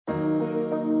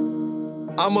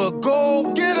I'm a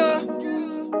go-getter.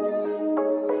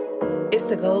 It's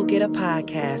the Go Getter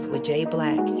podcast with Jay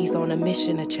Black. He's on a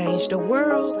mission to change the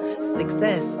world.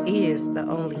 Success is the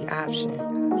only option.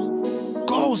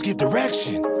 Goals give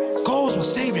direction. Goals will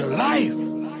save your life.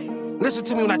 Listen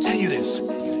to me when I tell you this.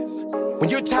 When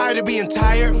you're tired of being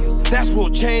tired, that's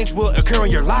what change will occur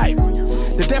in your life.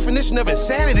 The definition of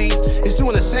insanity is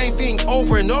doing the same thing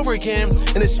over and over again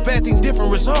and expecting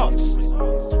different results.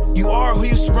 You are who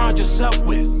you surround yourself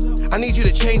with. I need you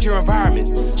to change your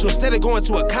environment. So instead of going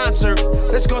to a concert,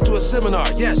 let's go to a seminar.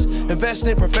 Yes, invest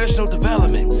in professional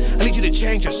development. I need you to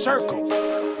change your circle.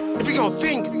 If you're gonna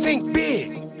think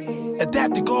big.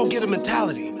 Adapt the go-getter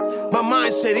mentality. My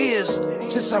mindset is,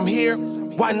 since I'm here,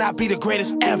 why not be the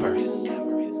greatest ever?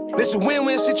 It's a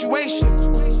win-win situation.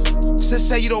 Just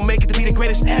say you don't make it to be the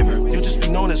greatest ever, you'll just be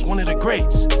known as one of the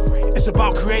greats. It's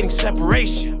about creating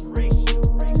separation.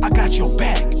 I got your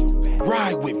back.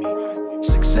 Ride with me.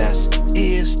 Success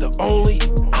is the only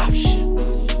option.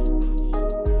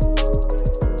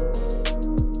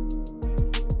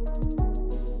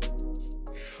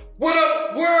 What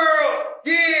up, world?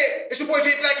 Yeah, it's your boy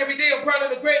Jay Black every day. I'm proud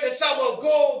of the greatness. I'm a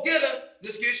go-getter.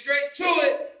 Let's get straight to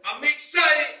it. I'm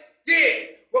excited.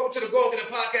 Yeah. Welcome to the Go Getter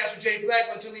podcast with Jay Black.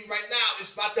 I'm telling you right now,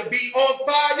 it's about to be on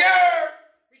fire.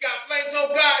 We got Flames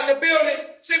on God in the building.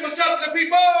 Say what's up to the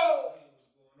people.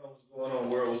 What's going on,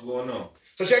 world? What's going on?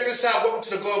 So check this out. Welcome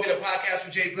to the Go Getter podcast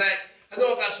with Jay Black. I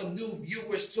know I got some new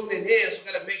viewers tuning in, so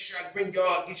I got to make sure I bring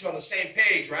y'all, get you on the same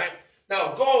page, right?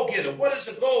 Now, Go Getter. What is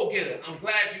a Go Getter? I'm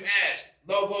glad you asked.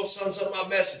 Logo sums up my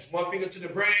message. One finger to the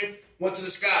brain, one to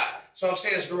the sky. So I'm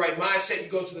saying it's the right mindset. You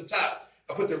go to the top.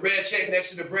 I put the red check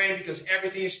next to the brain because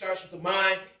everything starts with the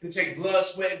mind. It takes blood,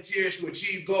 sweat, and tears to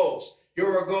achieve goals.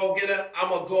 You're a go-getter.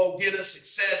 I'm a go-getter.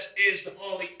 Success is the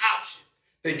only option.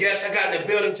 The guest I got in the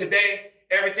building today,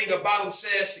 everything about him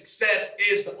says success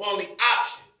is the only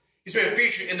option. He's been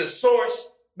featured in the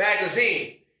Source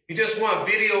magazine. He just won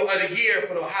Video of the Year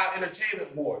for the Ohio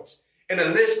Entertainment Awards. And the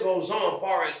list goes on as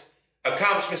far as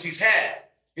accomplishments he's had.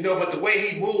 You know, but the way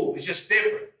he moves is just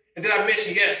different. And then I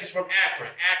mentioned, yes, he's from Akron.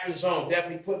 Akron Zone,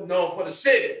 definitely putting on for the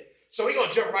city. So we're going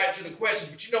to jump right into the questions.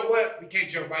 But you know what? We can't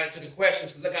jump right into the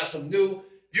questions because I got some new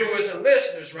viewers and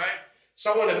listeners, right?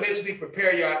 So I want to mentally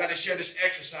prepare y'all. I got to share this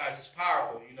exercise. It's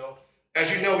powerful, you know.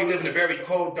 As you know, we live in a very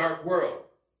cold, dark world.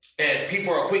 And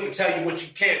people are quick to tell you what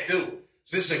you can't do.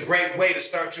 So this is a great way to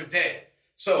start your day.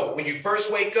 So when you first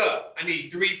wake up, I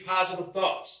need 3 positive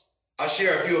thoughts. I'll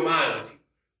share a few of mine with you.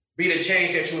 Be the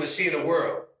change that you want to see in the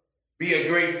world. Be a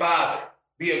great father.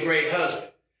 Be a great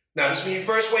husband. Now, this is when you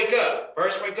first wake up.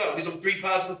 These are 3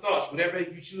 positive thoughts, whatever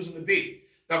you choose them to be.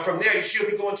 Now, from there, you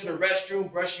should be going to the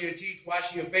restroom, brushing your teeth,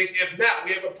 washing your face. If not,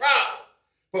 we have a problem.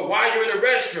 But while you're in the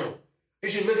restroom, you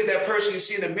should look at that person you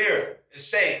see in the mirror and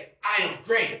say, I am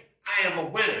great. I am a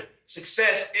winner.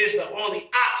 Success is the only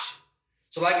option.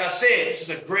 So like I said, this is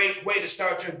a great way to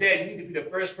start your day. You need to be the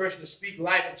first person to speak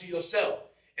life into yourself.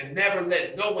 And never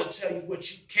let no one tell you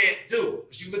what you can't do.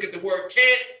 Because you look at the word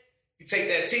can't, you take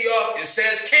that T off, it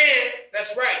says can.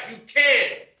 That's right, you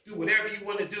can do whatever you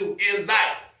want to do in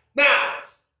life. Now,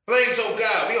 Flames on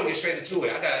God, we're going to get straight into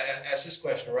it. I got to ask this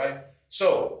question, right?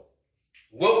 So,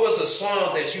 what was a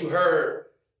song that you heard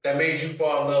that made you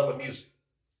fall in love with music?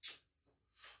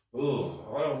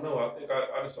 Ooh, I don't know. I think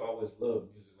I just always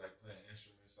loved music, like playing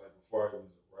instruments. Like before I was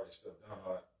writing stuff down,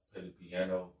 I played the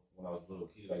piano. When I was a little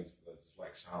kid, I used to just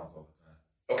like sounds all the time.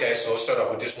 Okay, so it started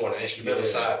off with just more the instrumental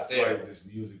side there. Like this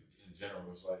music in general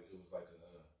was like it was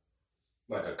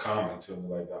like a calming to me.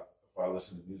 Like if I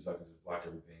listen to music, I can just block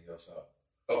everything else out.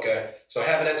 Okay, so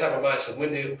having that type of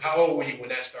mindset, how old were you when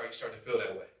that started? You started to feel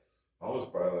that way? I was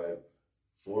probably like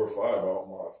 4 or 5.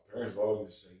 My parents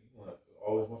always say you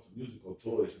always want some musical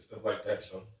toys and stuff like that.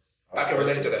 So I can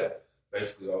relate to that.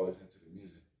 Basically, always into the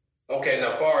music. Okay,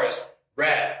 now as far as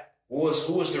rap. Who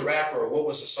was the rapper, or what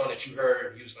was the song that you heard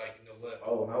and you was like, you know what?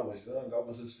 Oh, when I was young, I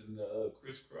was listening to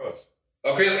Criss Cross.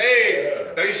 Okay, hey,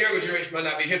 yeah. Now these younger generation might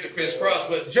not be hip to Criss Cross,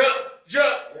 but jump. Yeah.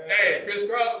 Hey, Criss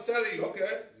Cross, I'm telling you, okay.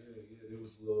 Yeah, it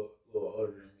was a little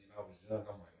older than me, and I was young.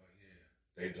 I'm like, oh yeah,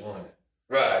 they doing it.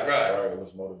 Right. It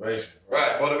was motivation.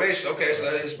 Right, motivation. Okay, so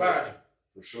that inspired you.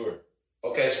 For sure.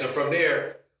 Okay, so from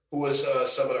there, who was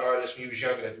some of the artists when you was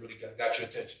younger that really got your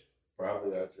attention?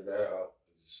 Probably after that, I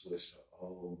just switched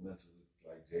whole mentally,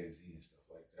 like Jay-Z and stuff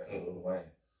like that. Lil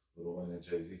Wayne and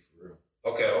Jay-Z for real.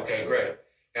 Okay, great.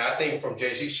 And I think from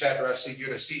Jay-Z's chapter, I see you're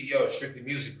the CEO of Strictly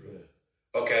Music Group.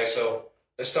 Yeah. Okay, so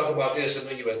let's talk about this. I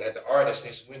know you at the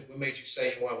artist. What made you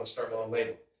say you wanted to start my own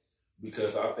label?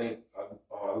 Because I think I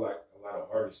like a lot of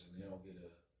artists and they don't get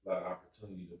a lot of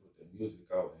opportunity to put their music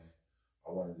out, and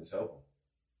I wanted to help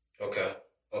them. Okay.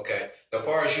 Okay. Now, as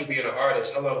far as you being an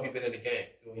artist, how long have you been in the game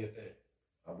doing your thing?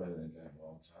 I've been in the game a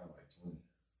long time, like 20.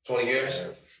 20 years?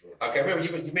 Yeah, for sure. Okay, remember,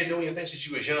 you've been doing your thing since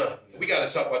you was young. We got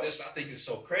to talk about this. I think it's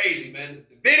so crazy, man.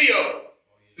 The video. Oh,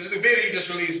 yeah. This is the video you just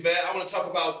released, man. I want to talk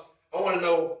about, I want to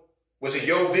know, was it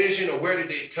your vision or where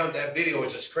did it come? That video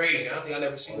was just crazy. I don't think I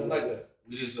never seen it like that.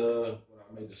 We just, when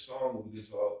I made the song, we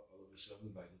just all of a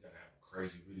sudden, like, we got to have a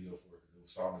crazy video for it because the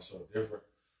song is so different.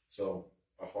 So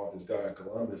I found this guy in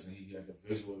Columbus and he had the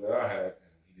visual that I had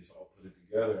and he just all put it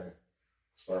together and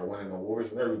started winning awards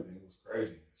and everything. It was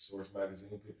crazy. Source Magazine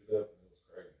picked it up and it was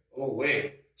crazy. Oh,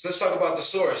 wait. So let's talk about the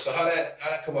source. So how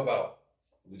that come about?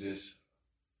 We just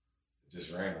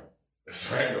random.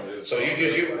 It's random. So I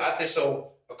think so.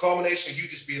 A culmination of you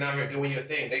just being out here doing your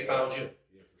thing. They found you.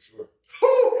 Yeah, for sure.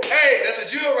 Whew, hey, that's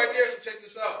a jewel right there. So check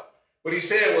this out. What he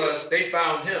said was they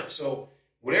found him. So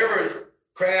whatever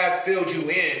craft filled you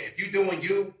in, if you doing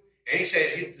you, and he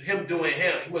said him doing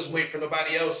him, he wasn't waiting for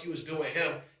nobody else. He was doing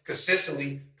him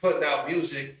consistently, putting out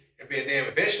music, and then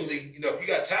eventually, if you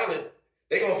got talent,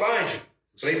 they gonna find you.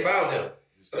 So they found him.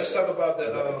 So let's talk about the.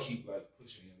 You gotta keep like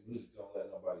pushing your music. Don't let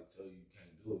nobody tell you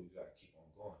can't do it. You gotta keep on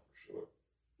going for sure.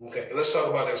 Okay, let's talk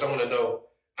about that because I want to know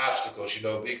obstacles.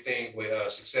 Big thing with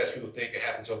success. People think it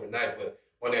happens overnight, but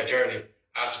on that journey,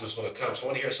 obstacles going to come. So I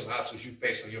want to hear some obstacles you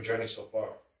faced on your journey so far.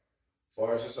 As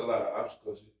far as just a lot of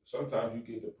obstacles, sometimes you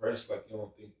get depressed, like you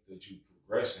don't think that you're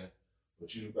progressing,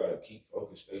 but you gotta keep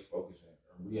focused, stay focused,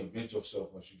 and reinvent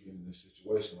yourself once you get in this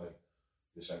situation. Like,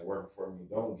 this ain't working for me.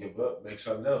 Don't give up. Make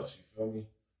something else. You feel me?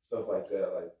 Stuff like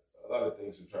that. Like, a lot of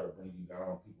things that try to bring you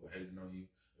down. People hating on you.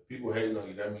 If people hating on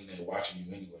you, that means they watching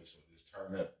you anyway. So just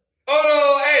turn up. Oh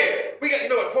no! Hey, we got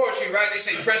what poetry, right? They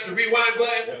say press the rewind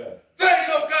button. Yeah. Thanks,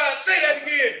 oh God, say that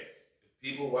again. If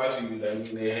people watching you, that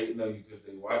means they hating on you because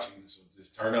they watching you. So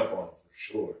just turn up on them for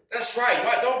sure. That's right.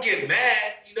 Why? Don't get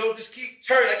mad. Just keep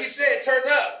turn. Like you said, turn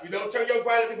up. Turn your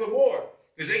grind up even more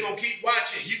because they gonna keep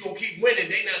watching. You gonna keep winning.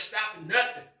 They not stopping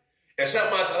nothing. And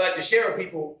something I like to share with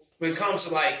people when it comes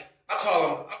to I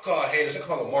call haters. I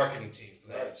call them marketing team.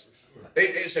 Right, for sure.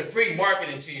 It's a free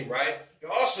marketing team, right?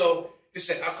 And also,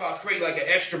 create like an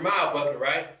extra mile bucket,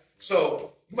 right?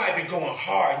 So you might be going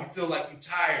hard. You feel like you're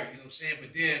tired, you know what I'm saying?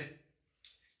 But then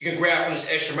you can grab from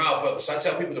this extra mile bucket. So I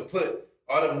tell people to put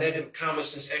all them negative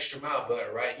comments in this extra mile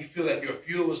bucket, right? You feel like your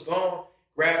fuel is gone,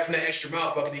 grab from that extra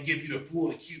mile bucket and give you the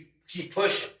fuel to keep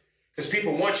pushing. Because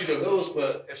people want you to lose,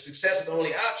 but if success is the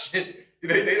only option,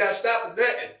 they're not stopping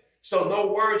nothing. So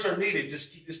no words are needed.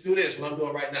 Just do this, what I'm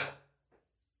doing right now.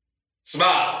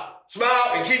 Smile,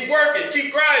 and keep working,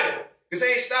 keep grinding. Because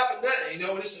they ain't stopping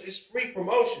nothing, it's free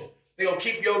promotion. They're going to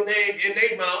keep your name in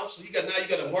their mouth. So you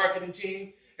got a marketing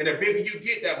team. And the bigger you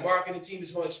get, that marketing team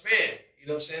is going to expand. You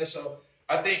know what I'm saying? So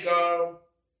I think,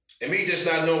 and me just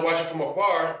not knowing, watching from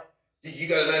afar, you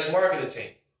got a nice marketing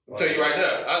team. I'll tell you right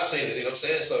now. I've seen it, you know what I'm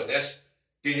saying? So that's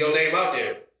getting your name out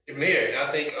there, even here. And I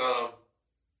think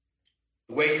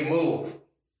the way you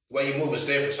move is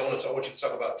different. So I want you to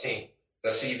talk about team. I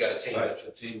see you got a team. Like,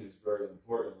 a team is very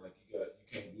important. Like, you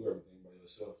can't do everything by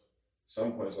yourself. At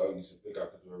some points, I used to think I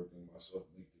could do everything myself,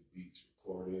 make the beats,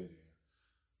 record it,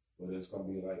 but it's gonna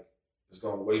be like it's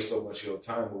gonna waste so much of your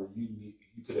time where you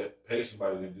could have paid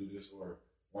somebody to do this, or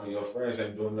one of your friends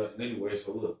ain't doing nothing anyway.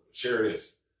 So look, share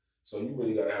this. So you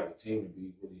really gotta have a team to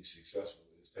be really successful.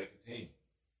 It's take a team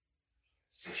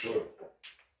for sure.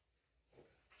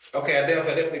 Okay, I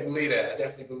definitely believe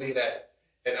that.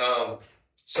 And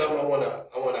something I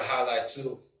wanna highlight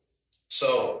too.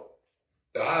 So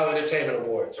the Ohio Entertainment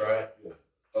Awards, right? Yeah.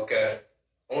 Okay.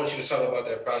 I want you to talk about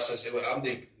that process. When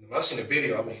I seen the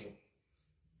video,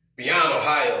 beyond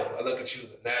Ohio, I look at you,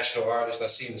 a national artist. I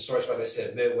seen the source right. They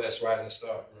said Midwest Rising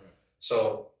Star. Right.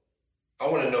 So I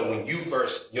want to know when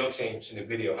your team seen the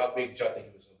video, how big did y'all think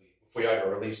it was gonna be before y'all even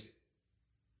released it?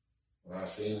 When I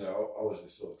seen it, I was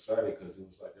just so excited because it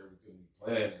was like everything we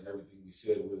planned and everything we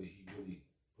said. He really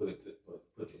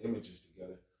put the images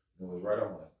together, and it was right.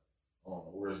 I'm like, I don't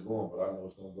know where it's going, but I know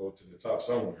it's gonna go to the top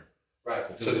somewhere.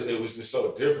 Right. So it was just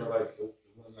so different. Like it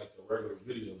wasn't like a regular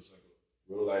video. It's like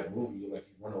a real life movie. Like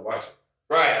you want to watch it.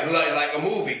 Right. Like a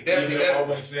movie. Definitely. Even if I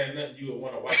wasn't saying nothing, you would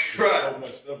want to watch it. Right. There's so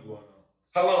much stuff going on.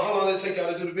 How long did it take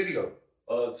y'all to do the video?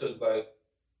 It took like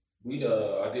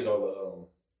I did all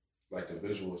the like the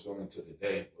visuals only took a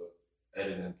day, but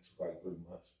editing took like 3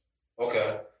 months.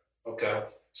 Okay.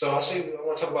 So I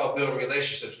want to talk about building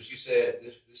relationships, which you said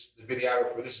the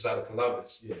videographer, this is out of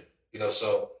Columbus. Yeah.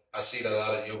 So I see that a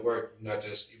lot of your work, you're not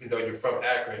just, even though you're from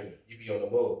Akron, you be on the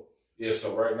move. Yeah,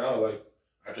 so right now, like,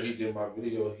 after he did my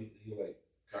video, he like,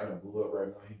 kind of blew up right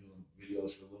now. He doing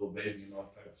videos for Lil Baby and all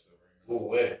type of stuff right now. Ooh,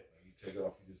 wait. Like, he take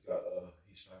off, he just got,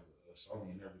 he signed with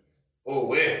Sony and everything. Oh,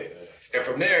 win. And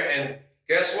from there, and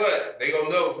guess what? They gonna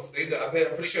know. I'm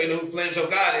pretty sure they know who Flames of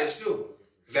God is too.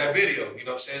 That video, you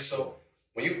know what I'm saying? So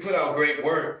when you put out great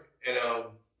work, and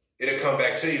it'll come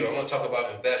back to you. I'm gonna talk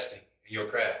about investing in your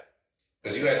craft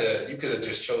because you could have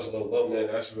just chose a little logo.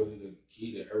 Yeah, that's really the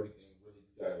key to everything. Really,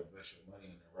 you gotta invest your money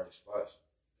in the right spots.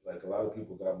 Like a lot of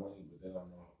people got money, but they don't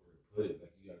know where to put it.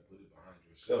 Like you gotta put it behind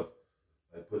yourself.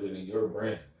 Like put it in your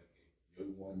brand. Like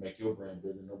you want to make your brand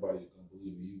bigger. Nobody gonna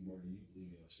believe in you more than you believe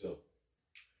in yourself.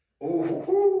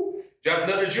 Ooh, drop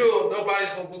another jewel. Nobody's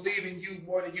gonna believe in you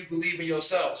more than you believe in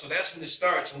yourself. So that's when it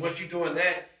starts. And once you're doing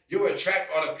that, you'll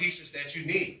attract all the pieces that you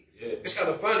need. Yeah, it's kind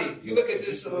of funny. You look at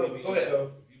this. Go ahead. If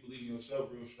you believe in yourself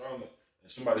real strong,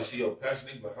 and somebody see your passion,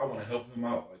 they be like, I want to help him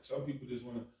out. Like some people just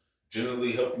want to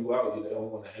generally help you out. They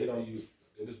don't want to hate on you.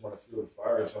 They just want to feel the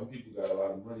fire. Some people got a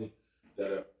lot of money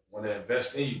that want to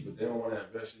invest in you, but they don't want to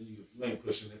invest in you if you ain't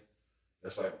pushing it.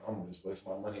 That's like, I'm going to just waste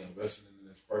my money investing in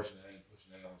this person that ain't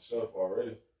pushing their own self already.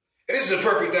 And this is a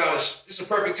perfect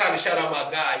time to shout out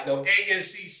my guy,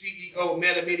 ANC CEO,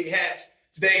 Man of Many Hats.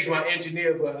 Today he's my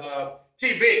engineer, but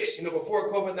T Biggs, before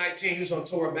COVID-19, he was on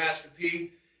tour with Master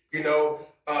P.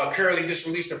 Currently just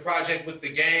released a project with The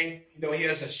Gang. He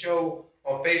has a show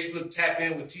on Facebook, Tap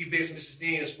In with T Biggs, Mrs.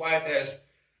 D, and his wife, that has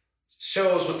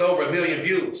shows with over 1 million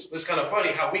views. It's kind of funny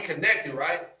how we connected,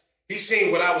 right? He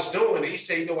seen what I was doing, and he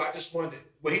said, I just wanted to,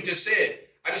 what he just said,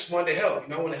 I just wanted to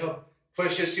help. I want to help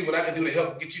push this, see what I can do to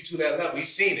help get you to that level.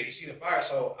 He's seen it. He's seen the fire.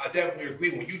 So I definitely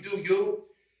agree. When you do you,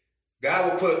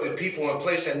 God will put the people in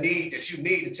place that you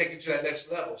need to take you to that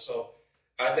next level. So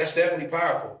that's definitely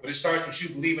powerful. But it starts with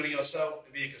you believing in yourself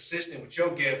and being consistent with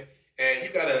your gift. And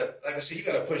you got to, like I said, you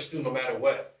got to push through no matter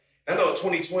what. I know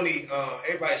 2020,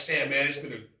 everybody's saying, man, it's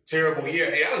been a terrible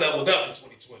year. Hey, I leveled up in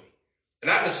 2020. And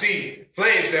I can see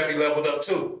Flames definitely leveled up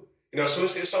too. So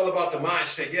it's all about the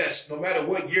mindset. Yes, no matter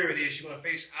what year it is, you're going to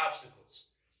face obstacles.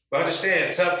 But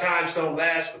understand, tough times don't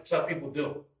last, but tough people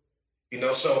do.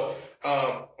 So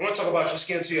I want to talk about just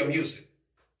getting to your music.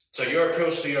 So your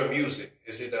approach to your music,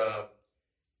 is it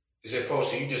opposed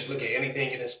to you just look at anything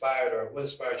get inspired, or what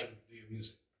inspired you to do your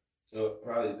music? So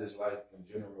probably just life in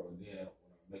general, and then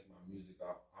when I make my music,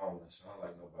 I don't want to sound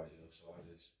like nobody else. So I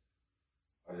just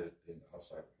think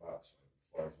outside the box. Like as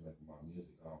far as making my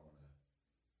music, I don't want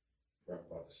to rap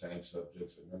about the same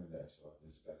subjects or none of that. So I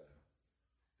just gotta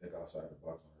think outside the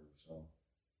box on every song.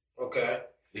 Okay.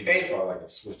 Even if I like a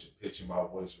switch a pitch in my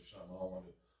voice or something, I don't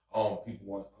want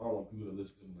people to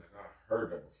listen to me like I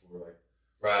heard that before. Like,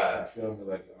 right. You feel me?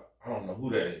 Like I don't know who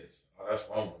that is. That's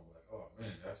why I'm like, oh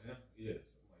man, that's him. Yeah,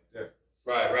 something like that.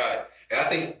 Right. And I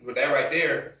think with that right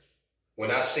there,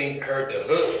 when I heard the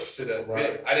hook to the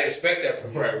bit, I didn't expect that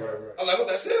from you. Right. I'm like, well,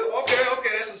 that's it. Okay,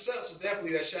 that's what's up. So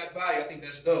definitely that shot by you. I think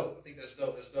that's dope.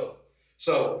 That's dope.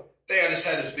 So I just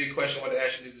had this big question I wanted to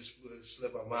ask you. This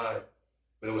slipped my mind.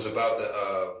 But it was about the,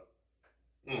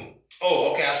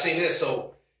 I seen this.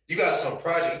 So you got some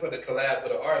project. You about to collab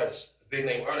with an artist, a big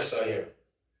name artist out here.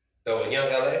 So in Young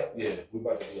LA? Yeah, we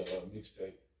about to do a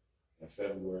mixtape in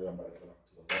February. I'm about to go out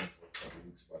to Atlanta for a couple of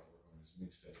weeks about to work on this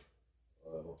mixtape.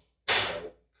 Got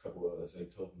a couple of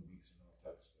Zaytoven beats and all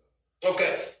type of stuff.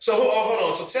 Okay, so hold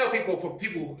on. So tell people,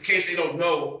 in case they don't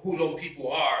know who them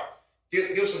people are,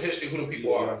 give some history who them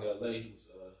people are. In LA, he was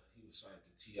signed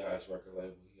to T.I.'s record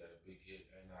label. He had a big hit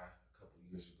a couple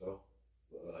of years ago.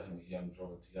 Him and Young Dro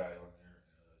and T.I. on there.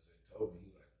 Zaytoven, he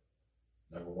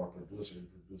like #1 producer. He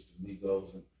produced the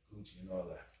Migos and Gucci and all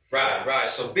that. Right.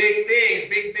 So big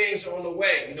things are on the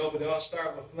way, but it all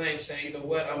start with Flames saying, you know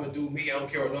what, I'm going to do me. I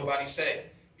don't care what nobody say.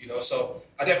 So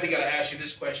I definitely got to ask you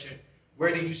this question.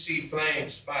 Where do you see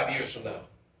Flames 5 years from now?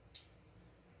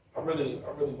 I really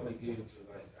want to get into,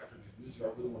 like, after this music, I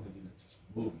really want to get into some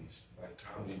movies, like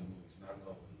comedy movies, not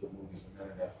no hood movies or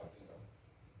none of that. I think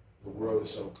the world is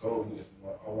so cold.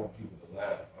 I want people to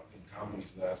laugh. I think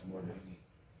comedies last more than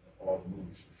all the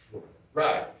movies for sure.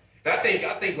 Right. And I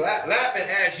think laughing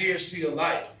adds years to your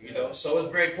life, So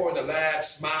it's very important to laugh,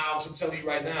 smile. I'm telling you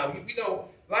right now,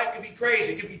 life can be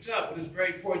crazy, it can be tough, but it's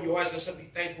very important. You always got something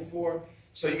to be thankful for.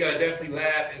 So you got to definitely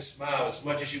laugh and smile as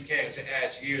much as you can because it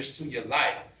adds years to your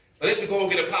life. But this is Go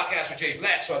Get a Podcast with Jay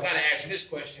Black. So I got to ask you this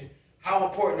question. How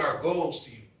important are goals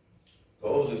to you?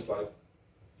 Goals is like,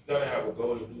 you got to have a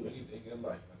goal to do anything in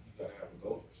life. Like you got to have a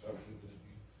goal for something. Even if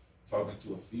you're talking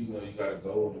to a female, you got a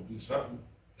goal to do something.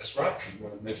 That's right. If you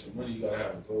want to make some money, you got to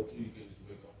have a goal too. You can't just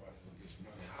wake up and go get some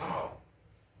money. How?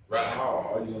 Right.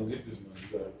 How are you going to get this money?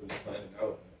 You got to really plan it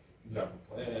out. If you have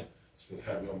a plan, so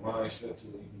have your mind set to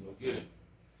it, you can go get it.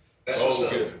 That's what's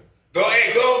up. Go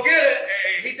get it.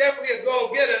 Hey, he definitely a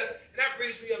go-getter. And that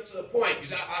brings me up to the point,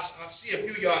 because I see a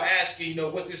few of y'all asking, you know,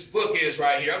 what this book is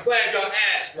right here. I'm glad y'all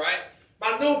asked, right?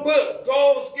 My new book,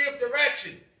 Goals Give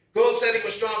Direction. Goal setting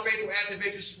with strong faith will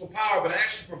activate your superpower, but I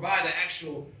actually provide an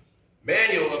actual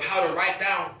manual of how to write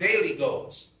down daily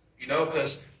goals, you know,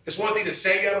 because it's one thing to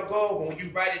say you have a goal, but when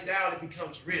you write it down, it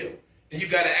becomes real. Then you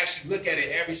got to actually look at it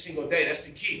every single day. That's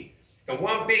the key. And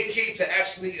one big key to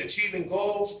actually achieving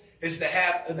goals is to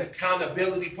have an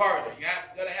accountability partner. You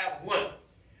got to have one.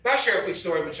 Now, I'll share a quick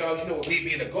story with y'all. You know, with me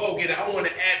being a goal getter, I want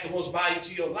to add the most value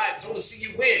to your life. Because I want to see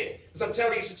you win. Because I'm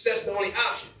telling you, success is the only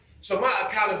option. So my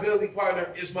accountability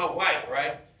partner is my wife,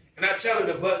 right? And I tell her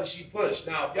the button she pushed.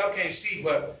 Now, y'all can't see,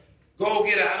 but goal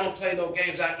getter, I don't play no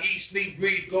games. I eat, sleep,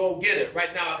 breathe, goal getter.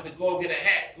 Right now, I could go get a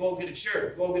hat, go get a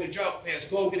shirt, go get a jump pants,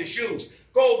 go get a shoes,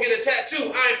 go get a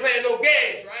tattoo. I ain't playing no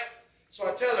games, right? So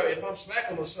I tell her, if I'm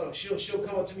slacking or something, she'll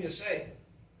come up to me and say,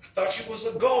 I thought you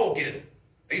was a goal getter.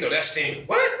 You know, that sting.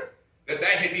 What? That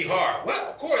hit me hard. Well,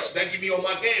 of course, that get me on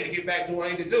my game to get back to what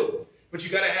I need to do. But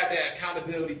you got to have that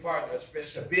accountability partner.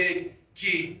 It's a big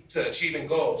key to achieving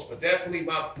goals. But definitely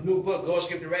my new book, Goals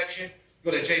Give Direction,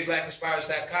 go to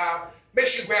jblackinspires.com. Make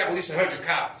sure you grab at least 100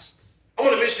 copies. I'm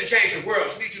on a mission to change the world,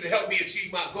 so I need you to help me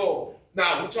achieve my goal.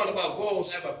 Now, we're talking about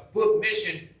goals. I have a book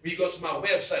mission when you go to my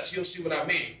website, so you'll see what I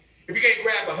mean. If you can't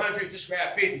grab 100, just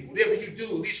grab 50. Whatever you do,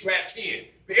 at least grab 10.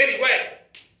 But anyway,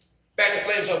 back to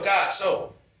Flames of God.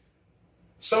 So,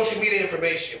 social media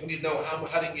information. We need to know how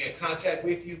to get in contact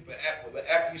with you. But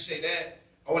after you say that,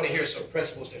 I want to hear some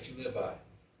principles that you live by.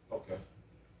 Okay.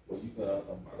 Well, you got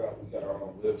we got our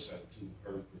own website too,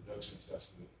 Hurry Productions.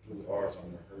 That's with 3 R's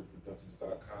on there,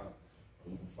 hurryproductions.com.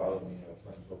 Or you can follow me at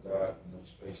Flames of God with no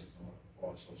spaces on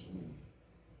all social media.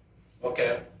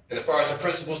 Okay. And as far as the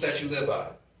principles that you live by.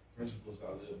 Principles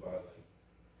I live by, like,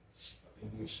 I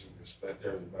think we should respect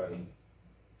everybody,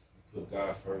 put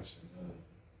God first, and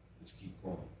just keep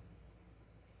going.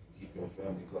 And keep your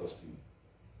family close to you.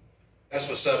 That's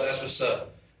what's up. That's what's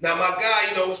up. Now, my guy,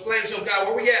 you know, it's Flames of God.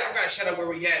 Where we at? I got to shout out where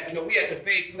we at. You know, we at the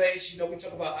Faith Place. You know, we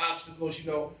talk about obstacles. You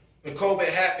know, when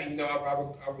COVID happened, you know, I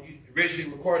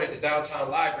originally recorded at the downtown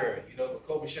library. You know, but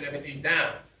COVID shut everything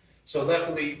down. So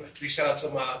luckily, we shout out to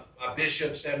my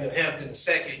bishop, Samuel Hampton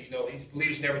II. You know, he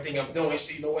believes in everything I'm doing. He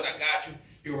said, you know what, I got you.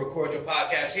 You'll record your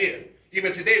podcast here.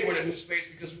 Even today, we're in a new space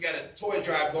because we got a toy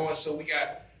drive going. So we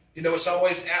got, you know, it's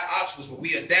always obstacles, but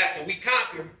we adapt and we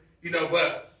conquer, you know,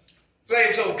 but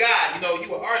Flames of God, you know,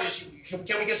 you an artist.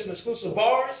 Can we get some exclusive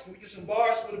bars? Can we get some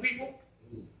bars for the people?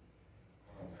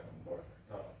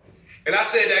 And I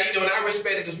said that, you know, and I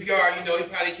respect it because we are, you know, he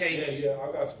probably can't. Yeah,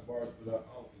 I got some bars, but I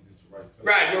don't think it's the right place.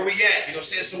 Right, where we at, you know what I'm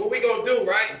saying? So what we going to do,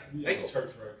 right? We at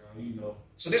church right now, you know.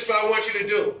 So this is what I want you to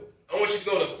do. I want you to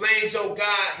go to Flames of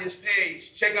God, his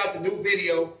page, check out the new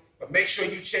video, but make sure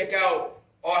you check out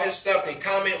all his stuff and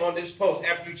comment on this post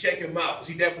after you check him out, because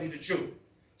he definitely the truth.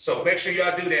 So make sure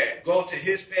y'all do that. Go to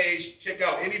his page, check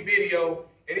out any video,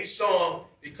 any song,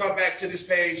 then come back to this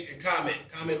page and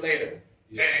comment later.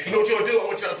 Yeah. And you know what you're gonna do? I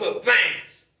want y'all to put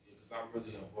flames. Yeah, because I'm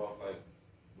really involved,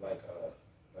 like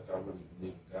I really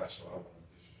believe in God, so I want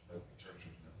to disrespect the church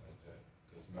or nothing like that.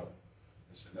 Because you know,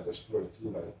 it's another story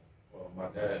too. Like, my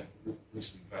dad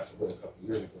recently passed away a couple of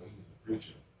years ago. He was a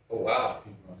preacher. Oh wow!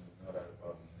 People don't even know that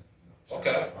about me. You know, so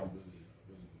okay. I really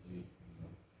believe. You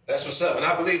know. That's what's up, and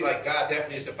I believe like God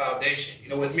definitely is the foundation. You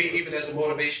know, with me, even as a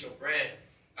motivational brand,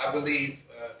 I believe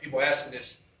people ask me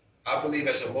this. I believe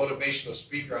as a motivational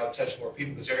speaker, I'll touch more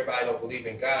people because everybody don't believe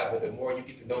in God. But the more you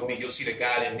get to know me, you'll see the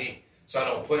God in me. So I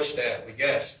don't push that. But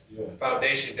yes,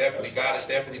 foundation definitely. God is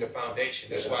definitely the foundation.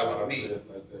 That's why with me. I live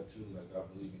like that too. Like I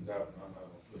believe in God, but I'm not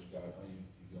gonna push God on you.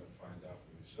 You gotta find out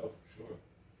for yourself for sure.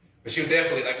 But you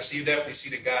definitely, like I see, you definitely see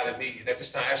the God in me. And at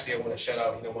this time, actually, I want to shout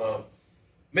out, you know,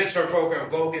 mentor program,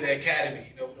 Go Get Academy.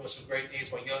 You know, we're doing some great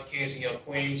things with young kings and young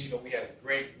queens. You know, we had a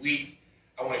great week.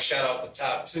 I want to shout out the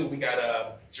top 2. We got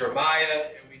Jeremiah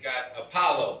and we got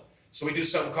Apollo. So we do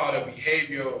something called a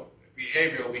behavioral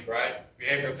week, right?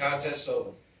 Behavioral contest.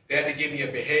 So they had to give me a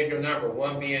behavioral number,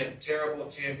 1 being terrible,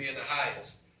 10 being the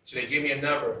highest. So they give me a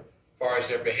number as far as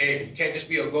their behavior. You can't just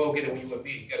be a go-getter when you with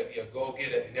me. You got to be a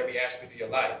go-getter in every aspect of your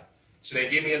life. So they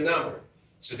give me a number.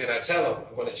 So then I tell them,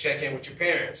 I'm going to check in with your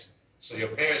parents. So your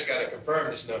parents got to confirm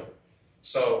this number.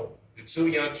 So the 2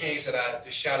 young kings that I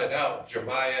just shouted out,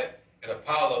 Jeremiah and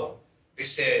Apollo, they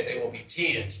said they will be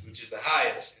 10s, which is the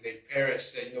highest. And their parents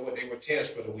said, you know what, they were 10s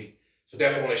for the week. So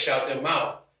definitely want to shout them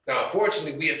out. Now,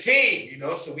 unfortunately, we a team, you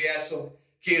know, so we had some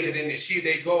kids that didn't achieve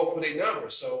their goal for their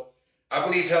numbers. So I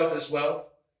believe health is wealth.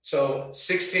 So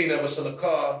 16 of us on the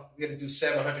call, we had to do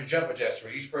 700 jumper jacks for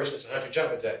each person. It's 100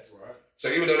 jumper jacks. Right. So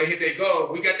even though they hit their goal,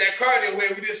 we got that cardio where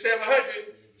we did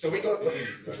 700. So we go.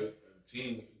 the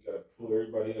team, you got to pull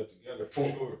everybody up together for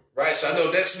sure. Right, so I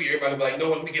know next week everybody will be like, no,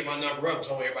 let me get my number up because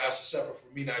I want everybody else to suffer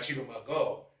for me not achieving my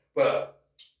goal. But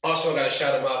also I got to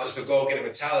shout them out because the goal-getter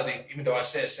mentality, even though I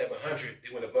said 700,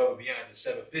 they went above and beyond to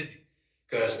 750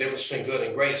 because the difference between good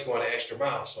and great is going the extra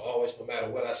mile. So always, no matter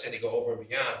what I say, they go over and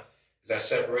beyond because that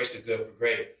separates the good for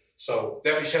great. So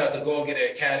definitely shout out the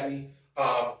Goal-Getter Academy.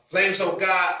 Flames of God,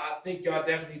 I think y'all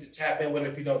definitely need to tap in with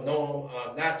him if you don't know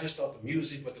him. Not just on the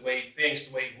music, but the way he thinks,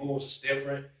 the way he moves is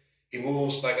different. He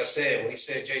moves, like I said, when he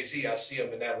said Jay-Z, I see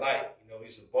him in that light. You know,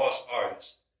 he's a boss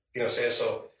artist. You know what I'm saying?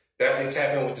 So definitely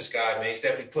tap in with this guy, man. He's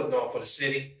definitely putting on for the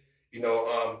city. You know,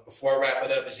 before I wrap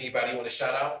it up, is anybody you want to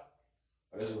shout out?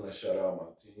 I just want to shout out my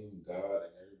team, God,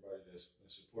 and everybody that's been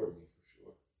supporting me for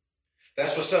sure.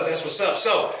 That's what's up. That's what's up.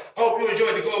 So, hope you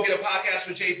enjoyed the Go-Getter Podcast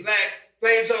with Jay Black.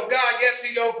 Flames of God, yes,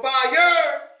 he on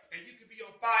fire. And you can be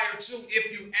on fire too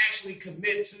if you actually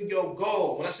commit to your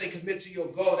goal. When I say commit to your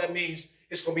goal, that means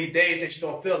it's going to be days that you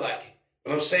don't feel like it.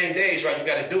 But I'm saying days, right, you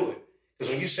got to do it. Because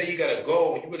when you say you got a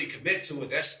goal, when you really commit to it,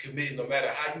 that's committing no matter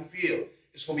how you feel.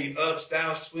 It's going to be ups,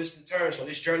 downs, twists, and turns on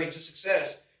this journey to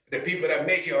success. The people that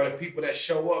make it are the people that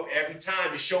show up every time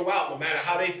and show out no matter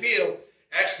how they feel.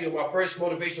 Actually, on my first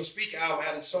motivational speaker album, I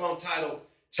had a song titled,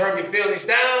 Turn Your Feelings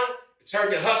Down and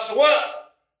Turn Your Hustle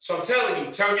Up. So I'm telling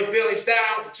you, turn your feelings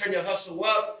down and turn your hustle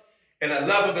up. And I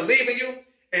love and believe in you.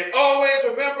 And always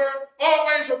remember,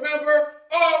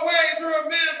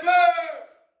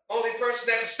 only person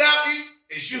that can stop you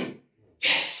is you.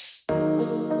 Yes.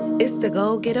 It's the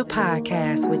Go-Getter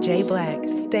Podcast with Jay Black.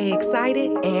 Stay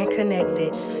excited and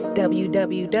connected.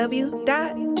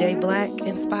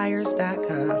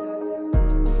 www.jblackinspires.com